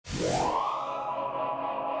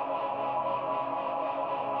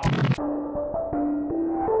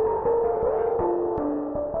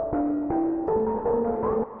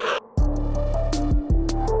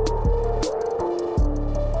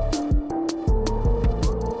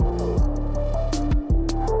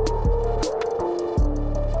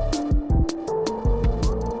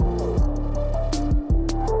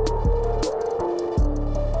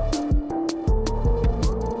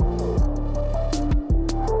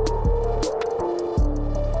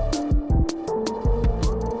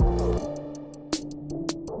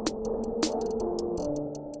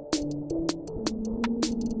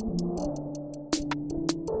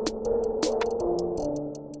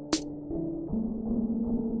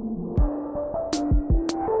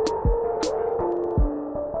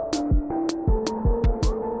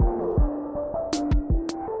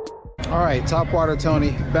All right, Topwater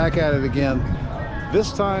Tony, back at it again.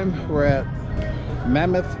 This time we're at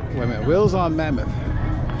Mammoth, wait a minute, Wheels on Mammoth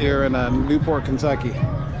here in Newport, Kentucky.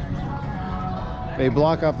 They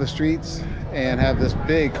block off the streets and have this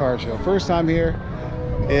big car show. First time here.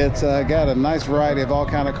 It's got a nice variety of all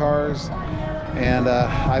kind of cars, and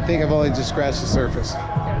I think I've only just scratched the surface.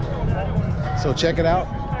 So check it out,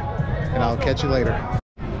 and I'll catch you later.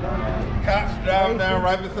 Cops driving down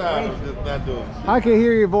right beside us, just not doing shit. I can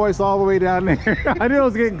hear your voice all the way down there. I knew I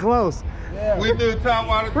was getting close. Yeah. We do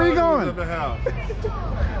Topwater. Where you going? At the house.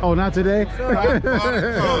 Oh, not today?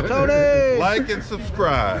 Tony. Like and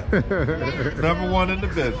subscribe. #1 in the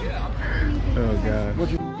business. Oh,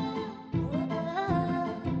 God.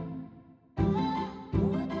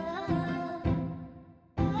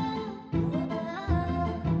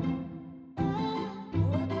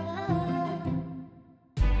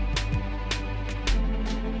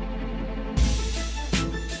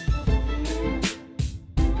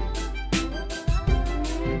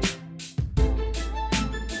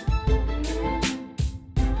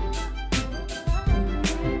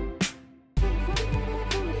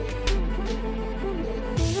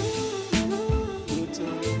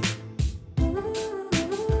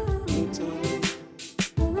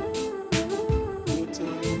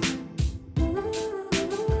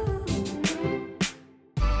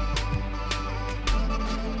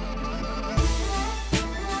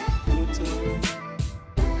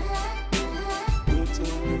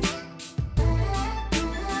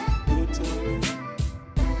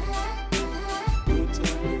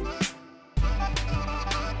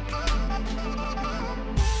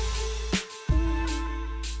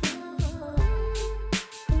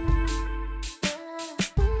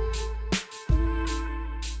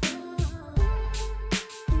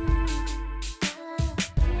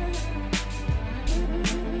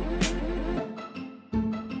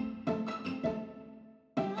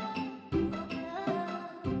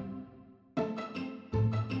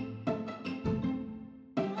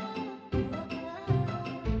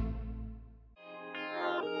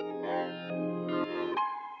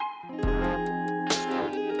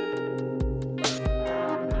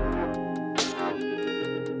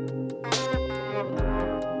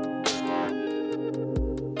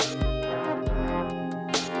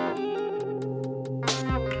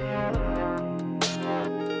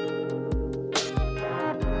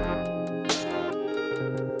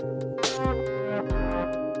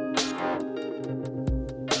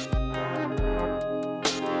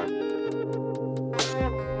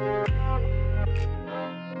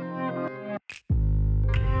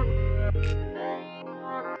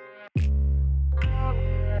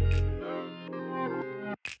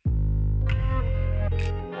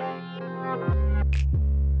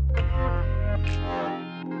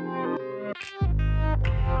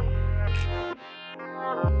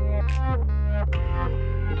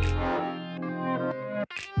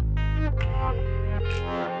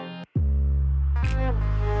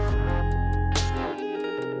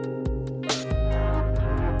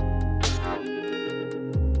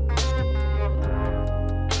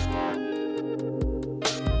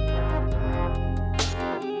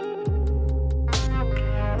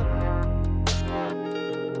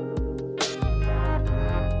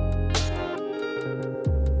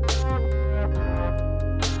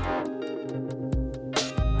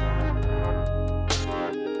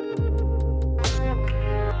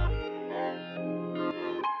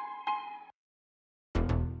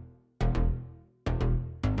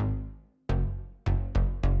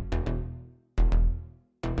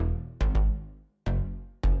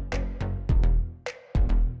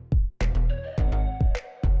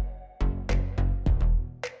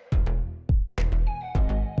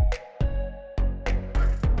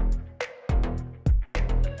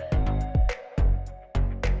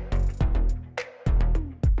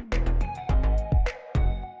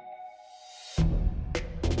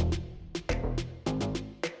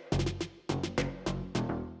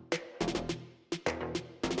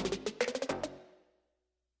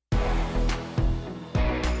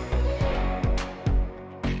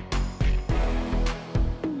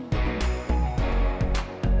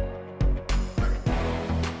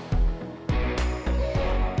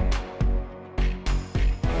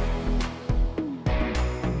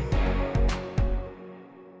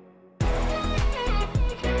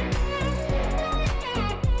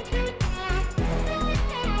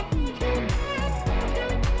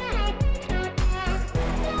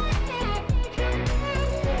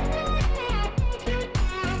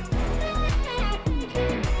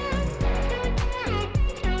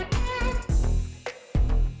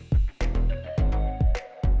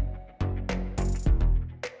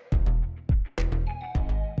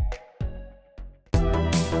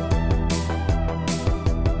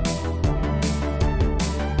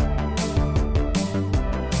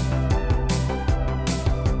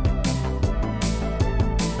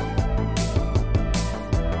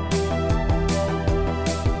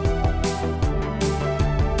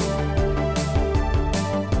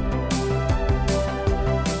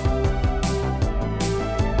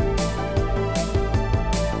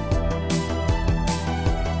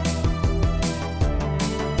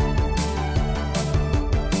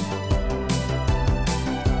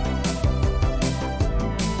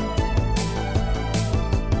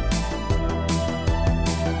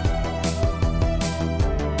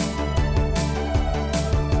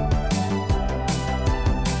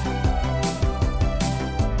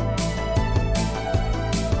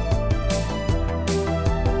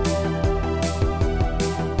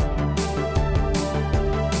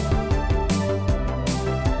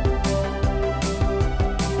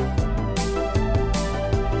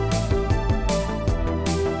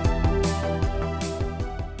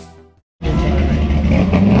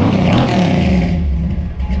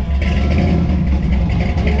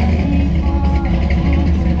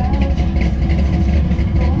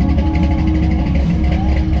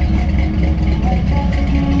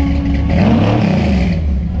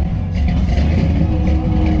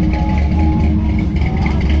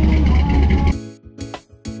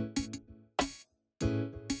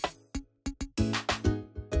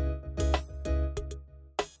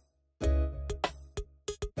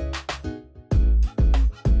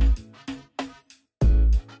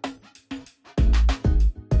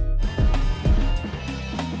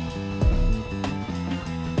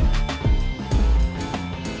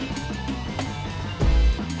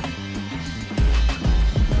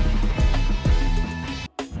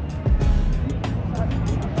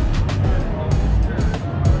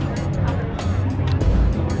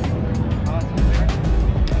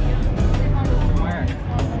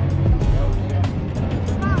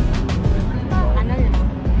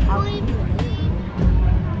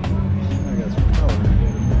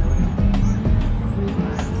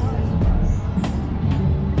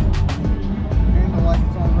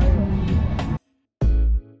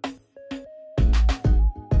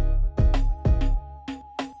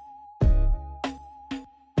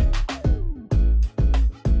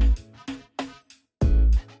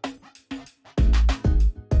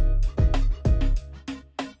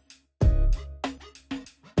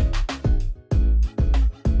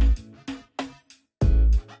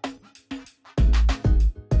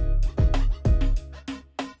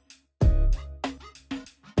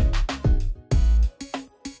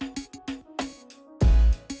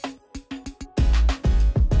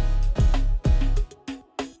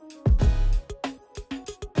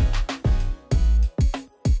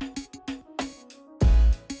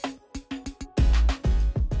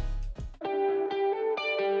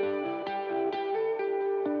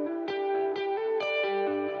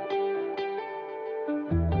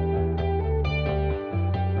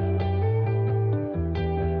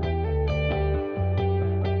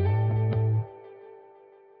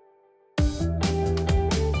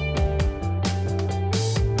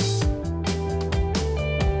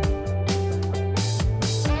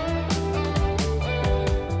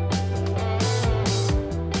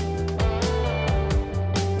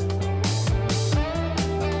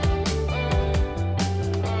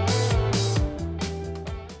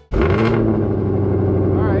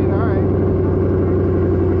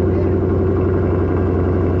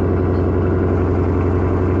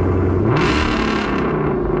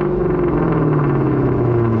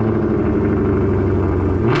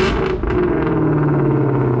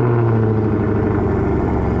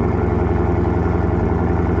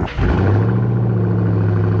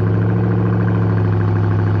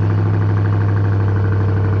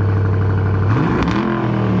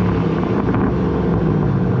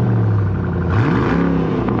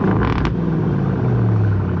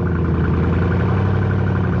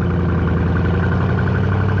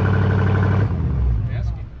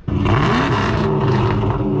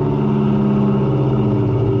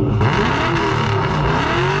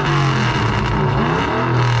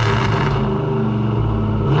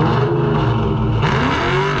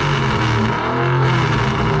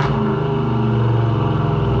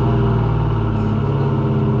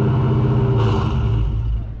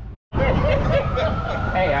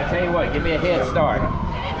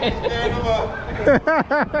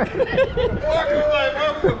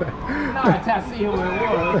 I see where it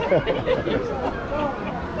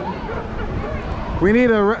was. We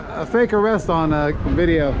need a fake arrest on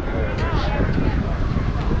video.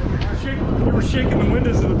 You were shaking the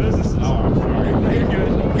windows of the businesses. Oh, I'm sorry.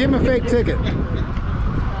 Give him a fake ticket.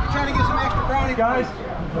 Trying to get some extra brownie Guys. points.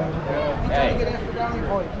 He's trying to get extra brownie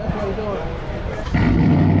points. That's what he's doing.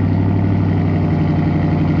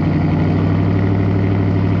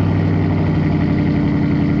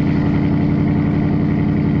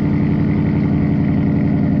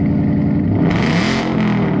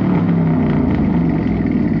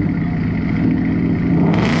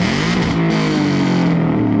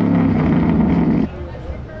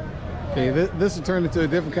 Okay, this will turn into a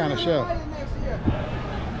different kind of show.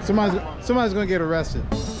 Somebody's gonna get arrested.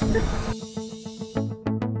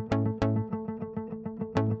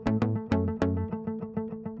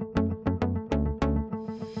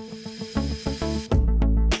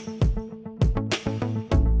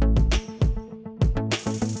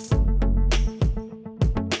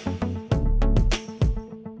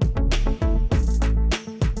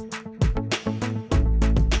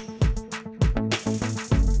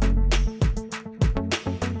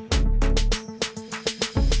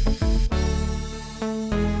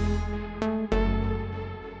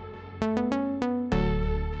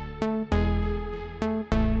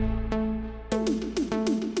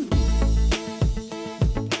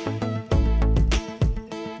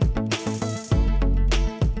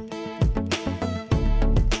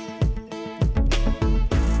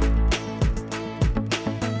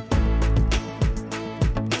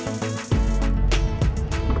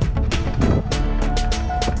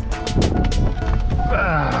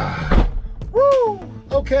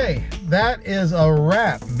 Okay, that is a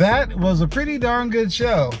wrap. That was a pretty darn good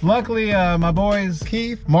show. Luckily, my boys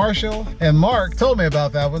Keith, Marshall, and Mark told me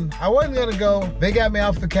about that one. I wasn't gonna go. They got me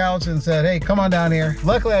off the couch and said, hey, come on down here.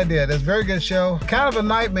 Luckily I did. It's a very good show. Kind of a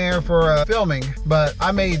nightmare for filming, but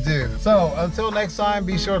I made do. So until next time,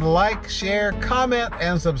 be sure to like, share, comment,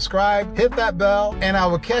 and subscribe. Hit that bell, and I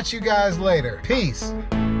will catch you guys later. Peace.